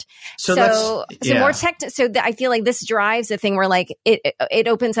burned. So more I feel like this drives a thing where it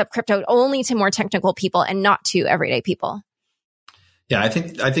opens up crypto only to more technical people and not to everyday people. Yeah, I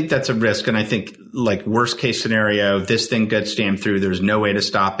think that's a risk. And I think worst case scenario, this thing gets jammed through. There's no way to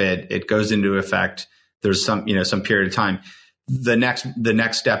stop it. It goes into effect. There's some period of time. The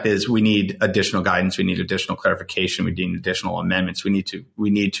next step is we need additional guidance. We need additional clarification. We need additional amendments. We need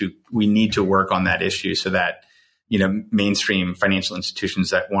to work on that issue so that, mainstream financial institutions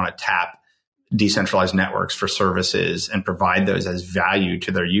that want to tap decentralized networks for services and provide those as value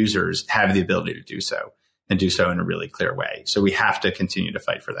to their users have the ability to do so, and do so in a really clear way. So we have to continue to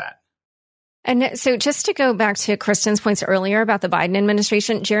fight for that. And so just to go back to Kristen's points earlier about the Biden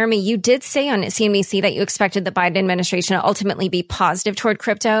administration, Jeremy, you did say on CNBC that you expected the Biden administration to ultimately be positive toward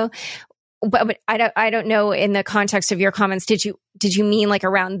crypto. But I don't know, in the context of your comments, did you mean like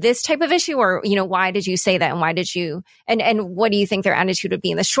around this type of issue, or, why did you say that, and why did you, and what do you think their attitude would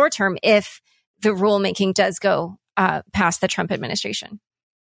be in the short term if the rulemaking does go past the Trump administration?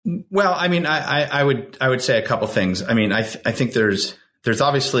 Well, I mean, I would say a couple things. I mean, I think there's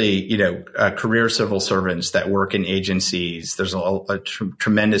obviously, career civil servants that work in agencies. There's a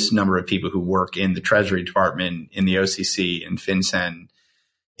tremendous number of people who work in the Treasury Department, in the OCC, in FinCEN,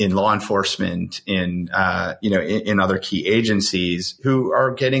 in law enforcement, in other key agencies, who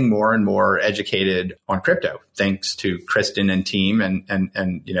are getting more and more educated on crypto, thanks to Kristen and team and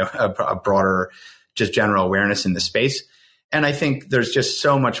a broader, just general awareness in the space. And I think there's just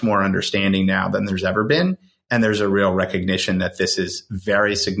so much more understanding now than there's ever been. And there's a real recognition that this is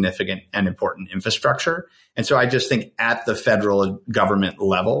very significant and important infrastructure. And so I just think at the federal government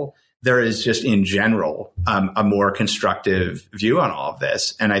level, there is just in general a more constructive view on all of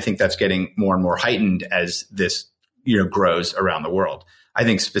this. And I think that's getting more and more heightened as this grows around the world. I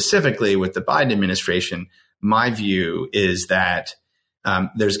think specifically with the Biden administration, my view is that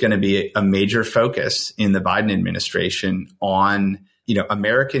there's going to be a major focus in the Biden administration on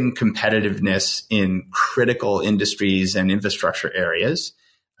American competitiveness in critical industries and infrastructure areas.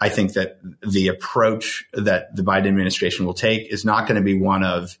 I think that the approach that the Biden administration will take is not going to be one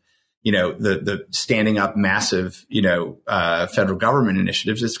of the standing up massive, federal government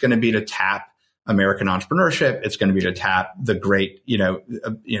initiatives. It's going to be to tap American entrepreneurship. It's going to be to tap the great,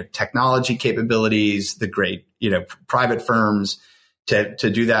 technology capabilities, the great, private firms, to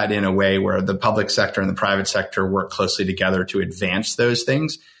do that in a way where the public sector and the private sector work closely together to advance those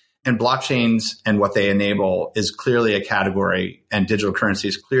things. And blockchains and what they enable is clearly a category, and digital currency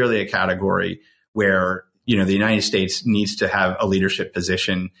is clearly a category where, the United States needs to have a leadership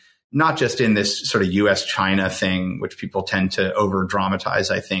position, not just in this sort of US-China thing, which people tend to over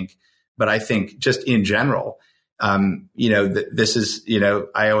dramatize, I think, but I think just in general, this is,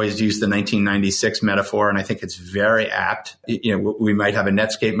 I always use the 1996 metaphor, and I think it's very apt. We might have a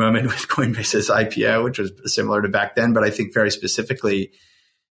Netscape moment with Coinbase's IPO, which was similar to back then, but I think very specifically,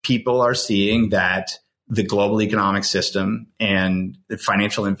 people are seeing that the global economic system and the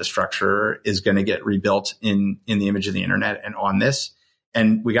financial infrastructure is going to get rebuilt in the image of the internet and on this,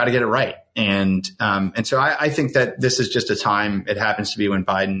 and we got to get it right. And so I think that this is just a time. It happens to be when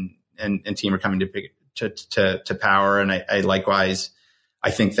Biden and team are coming to power. And I likewise,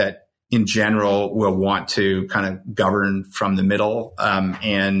 I think that in general, we'll want to kind of govern from the middle,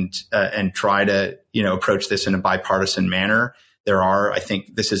 and try to, approach this in a bipartisan manner. I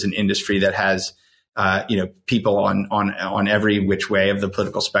think this is an industry that has, people on every which way of the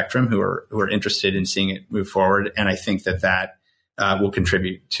political spectrum who are interested in seeing it move forward. And I think that will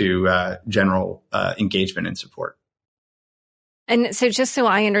contribute to, general, engagement and support. And so just so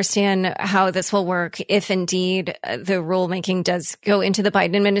I understand how this will work, if indeed the rulemaking does go into the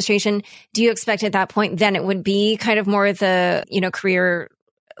Biden administration, do you expect at that point then it would be kind of more the, career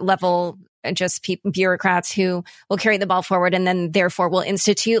level, just bureaucrats who will carry the ball forward and then therefore will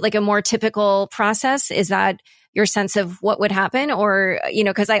institute like a more typical process? Is that your sense of what would happen? Or,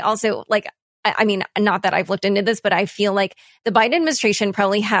 because I also I mean, not that I've looked into this, but I feel like the Biden administration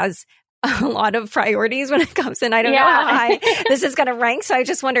probably has a lot of priorities when it comes in. I don't know how high this is going to rank. So I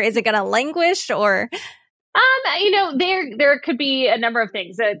just wonder, is it going to languish or? There could be a number of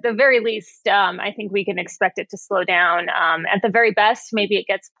things. At the very least, I think we can expect it to slow down. At the very best, maybe it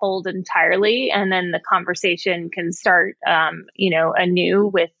gets pulled entirely, and then the conversation can start,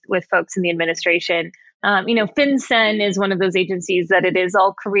 anew with folks in the administration. FinCEN is one of those agencies that it is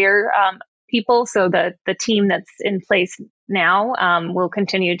all career people. So the team that's in place now will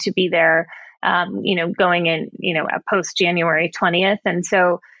continue to be there, going in, post January 20th. And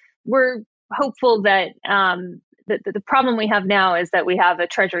so we're hopeful that the problem we have now is that we have a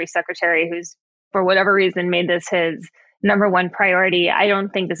Treasury Secretary who's, for whatever reason, made this his number one priority. I don't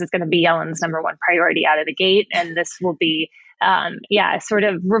think this is going to be Yellen's number one priority out of the gate. And this will be, sort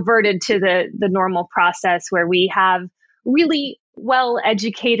of reverted to the normal process where we have really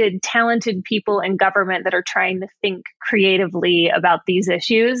well-educated, talented people in government that are trying to think creatively about these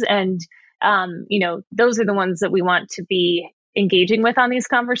issues. And, those are the ones that we want to be engaging with on these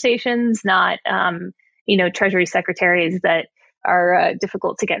conversations, not, Treasury secretaries that are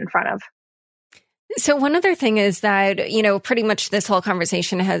difficult to get in front of. So one other thing is that, pretty much this whole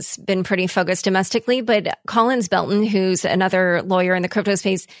conversation has been pretty focused domestically, but Collins Belton, who's another lawyer in the crypto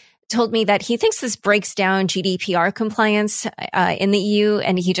space, told me that he thinks this breaks down GDPR compliance in the EU,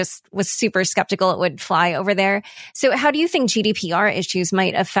 and he just was super skeptical it would fly over there. So how do you think GDPR issues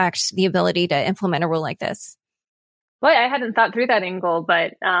might affect the ability to implement a rule like this? Well, I hadn't thought through that angle,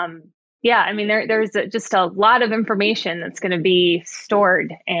 but there's just a lot of information that's going to be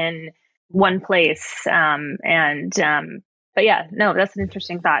stored in one place. But yeah, no, that's an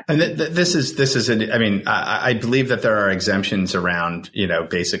interesting thought. And I believe that there are exemptions around,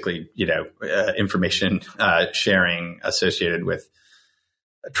 basically, information sharing associated with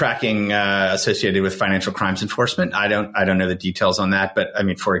tracking associated with financial crimes enforcement. I don't know the details on that, but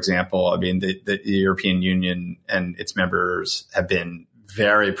for example, the European Union and its members have been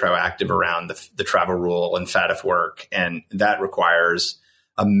very proactive around the travel rule and FATF work, and that requires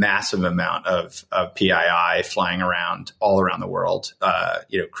a massive amount of PII flying around all around the world,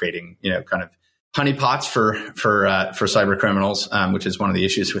 creating, kind of honeypots for cyber criminals, which is one of the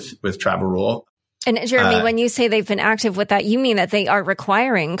issues with travel rule. And Jeremy, when you say they've been active with that, you mean that they are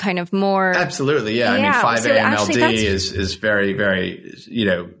requiring kind of more? Absolutely, yeah. 5AMLD is very, very,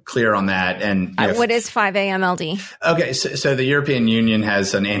 clear on that. And what is 5AMLD? Okay, so the European Union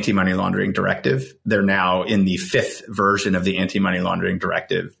has an anti-money laundering directive. They're now in the 5th version of the anti-money laundering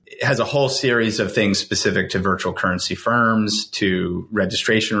directive. It has a whole series of things specific to virtual currency firms, to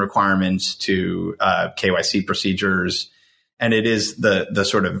registration requirements, to KYC procedures. And it is the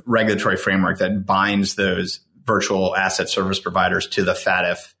sort of regulatory framework that binds those virtual asset service providers to the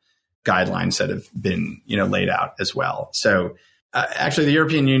FATF guidelines that have been, laid out as well. So actually, the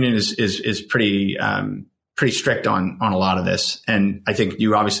European Union is pretty strict on a lot of this. And I think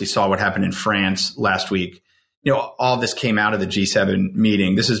you obviously saw what happened in France last week. All this came out of the G7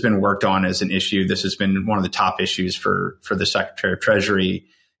 meeting. This has been worked on as an issue. This has been one of the top issues for the Secretary of Treasury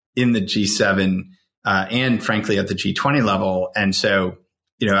in the G7. And frankly, at the G20 level. And so,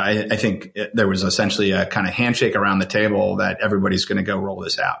 I think there was essentially a kind of handshake around the table that everybody's going to go roll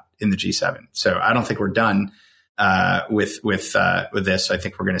this out in the G7. So I don't think we're done with this. I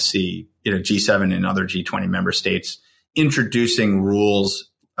think we're going to see, G7 and other G20 member states introducing rules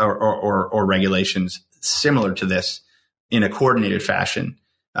or regulations similar to this in a coordinated fashion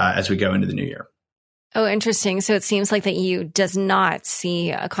as we go into the new year. Oh, interesting. So it seems like the EU does not see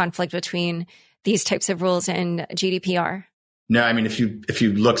a conflict between these types of rules and GDPR? No, if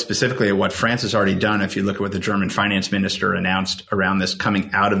you look specifically at what France has already done, if you look at what the German finance minister announced around this coming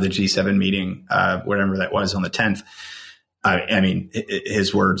out of the G7 meeting, whatever that was on the 10th,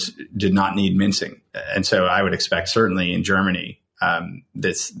 his words did not need mincing. And so I would expect certainly in Germany,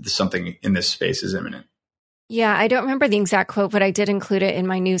 something in this space is imminent. Yeah, I don't remember the exact quote, but I did include it in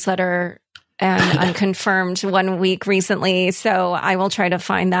my newsletter and unconfirmed 1 week recently. So I will try to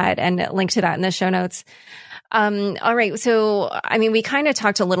find that and link to that in the show notes. All right. So, we kind of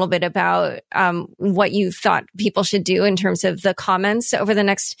talked a little bit about what you thought people should do in terms of the comments over the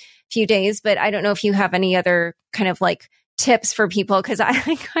next few days, but I don't know if you have any other kind of tips for people, because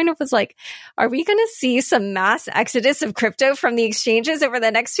I kind of was like, are we going to see some mass exodus of crypto from the exchanges over the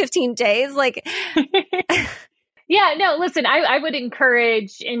next 15 days? Yeah, no, listen, I would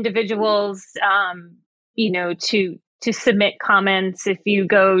encourage individuals, to submit comments. If you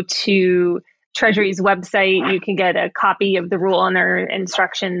go to Treasury's website, you can get a copy of the rule and their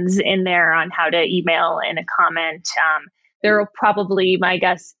instructions in there on how to email in a comment. There will probably, my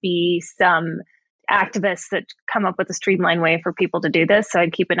guess, be some activists that come up with a streamlined way for people to do this. So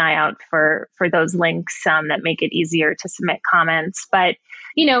I'd keep an eye out for those links that make it easier to submit comments. But,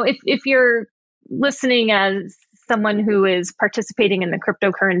 if you're listening as someone who is participating in the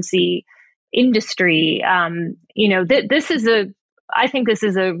cryptocurrency industry, this is the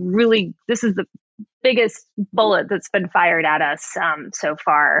biggest bullet that's been fired at us so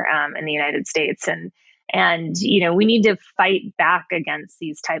far in the United States, and we need to fight back against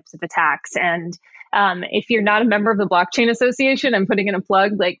these types of attacks. And if you're not a member of the Blockchain Association, I'm putting in a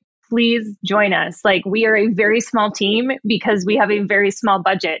plug. Please join us. We are a very small team because we have a very small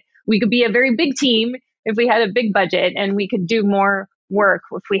budget. We could be a very big team if we had a big budget, and we could do more work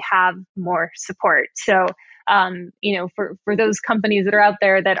if we have more support. So, for those companies that are out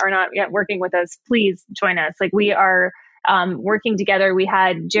there that are not yet working with us, please join us. We are working together. We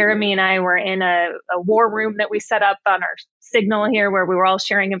had Jeremy and I were in a war room that we set up on our Signal here, where we were all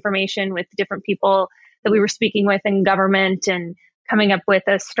sharing information with different people that we were speaking with in government and coming up with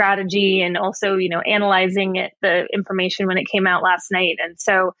a strategy, and also, analyzing the information when it came out last night. And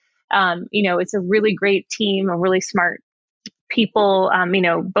so, it's a really great team, a really smart people,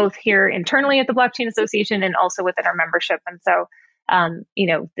 both here internally at the Blockchain Association and also within our membership. And so,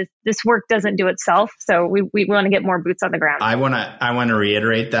 this work doesn't do itself. So we want to get more boots on the ground. I want to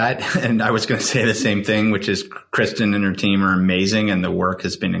reiterate that. And I was going to say the same thing, which is Kristen and her team are amazing and the work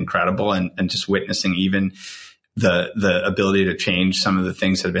has been incredible. And just witnessing even the ability to change some of the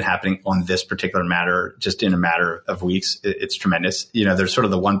things that have been happening on this particular matter, just in a matter of weeks, it's tremendous. There's sort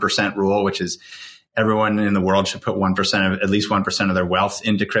of the 1% rule, which is everyone in the world should put at least 1% of their wealth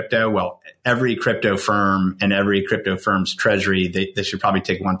into crypto. Well, every crypto firm and every crypto firm's treasury, they should probably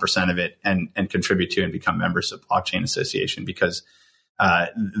take 1% of it and contribute to and become members of Blockchain Association, because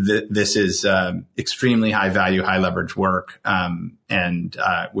this is extremely high value, high leverage work, and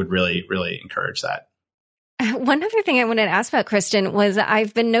would really, really encourage that. One other thing I wanted to ask about, Kristen, was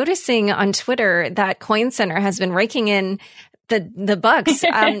I've been noticing on Twitter that Coin Center has been raking in the bucks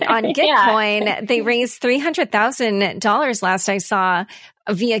on Gitcoin. Yeah. They raised $300,000 last I saw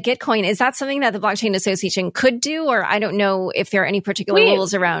via Gitcoin. Is that something that the Blockchain Association could do, or I don't know if there are any particular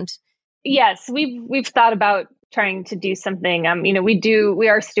rules around? Yes, we've thought about trying to do something. We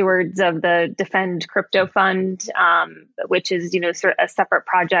are stewards of the Defend Crypto Fund, which is sort of a separate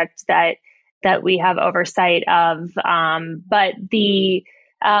project that we have oversight of. But the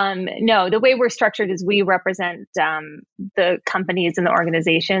way we're structured is we represent the companies and the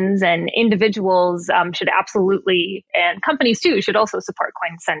organizations, and individuals should absolutely, and companies too, should also support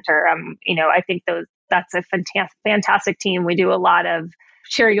Coin Center. I think that's a fantastic team. We do a lot of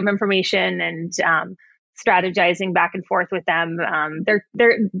sharing of information and strategizing back and forth with them.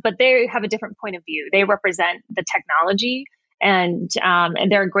 But they have a different point of view. They represent the technology, and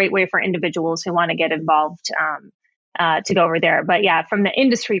they're a great way for individuals who want to get involved to go over there. But yeah, from the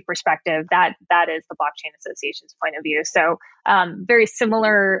industry perspective, that is the Blockchain Association's point of view. So very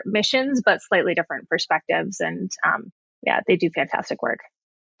similar missions, but slightly different perspectives. And they do fantastic work.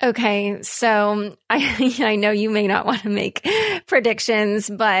 Okay, so I know you may not want to make predictions,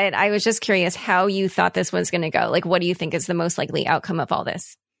 but I was just curious how you thought this was going to go. Like, what do you think is the most likely outcome of all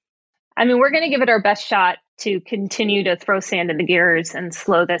this? I mean, we're going to give it our best shot to continue to throw sand in the gears and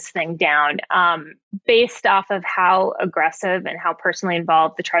slow this thing down. Based off of how aggressive and how personally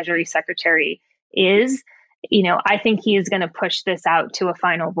involved the Treasury Secretary is, I think he is going to push this out to a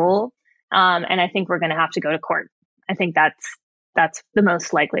final rule. And I think we're going to have to go to court. I think that's the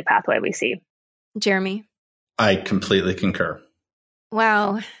most likely pathway we see. Jeremy? I completely concur.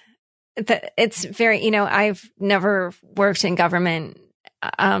 Wow. It's very, I've never worked in government,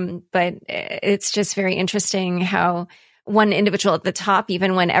 but it's just very interesting how one individual at the top,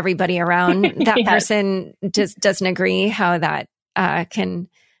 even when everybody around that yes. person just doesn't agree, how that can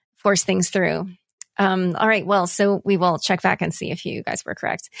force things through. All right. Well, so we will check back and see if you guys were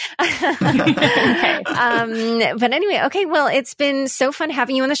correct. Okay. But anyway, okay. Well, it's been so fun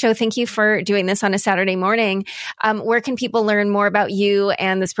having you on the show. Thank you for doing this on a Saturday morning. Where can people learn more about you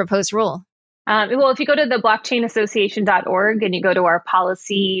and this proposed rule? Well, if you go to the blockchainassociation.org and you go to our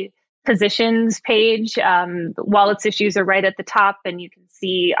policy positions page, wallets issues are right at the top, and you can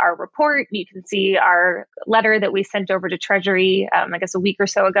see our report. You can see our letter that we sent over to Treasury, I guess a week or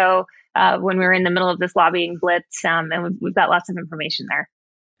so ago, when we were in the middle of this lobbying blitz, and we've got lots of information there.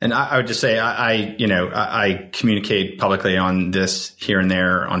 And I would just say, I communicate publicly on this here and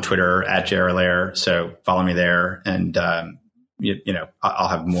there on Twitter @JRLair. So follow me there, and I'll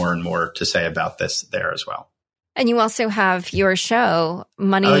have more and more to say about this there as well. And you also have your show,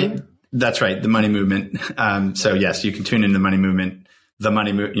 Money. That's right, the Money Movement. So yes, you can tune in the Money Movement,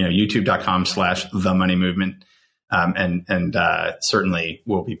 YouTube.com/The Money Movement. And certainly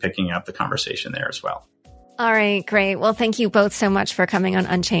we'll be picking up the conversation there as well. All right, great. Well, thank you both so much for coming on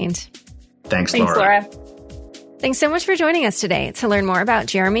Unchained. Thanks, Laura. Thanks so much for joining us today. To learn more about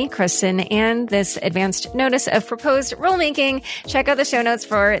Jeremy, Kristen, and this advanced notice of proposed rulemaking, check out the show notes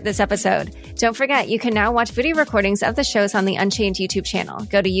for this episode. Don't forget, you can now watch video recordings of the shows on the Unchained YouTube channel.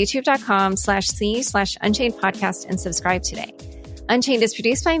 Go to youtube.com/c/Unchained podcast and subscribe today. Unchained is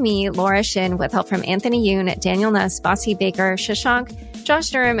produced by me, Laura Shin, with help from Anthony Yoon, Daniel Nuss, Bossy Baker, Shashank, Josh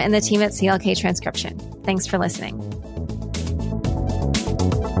Durham, and the team at CLK Transcription. Thanks for listening.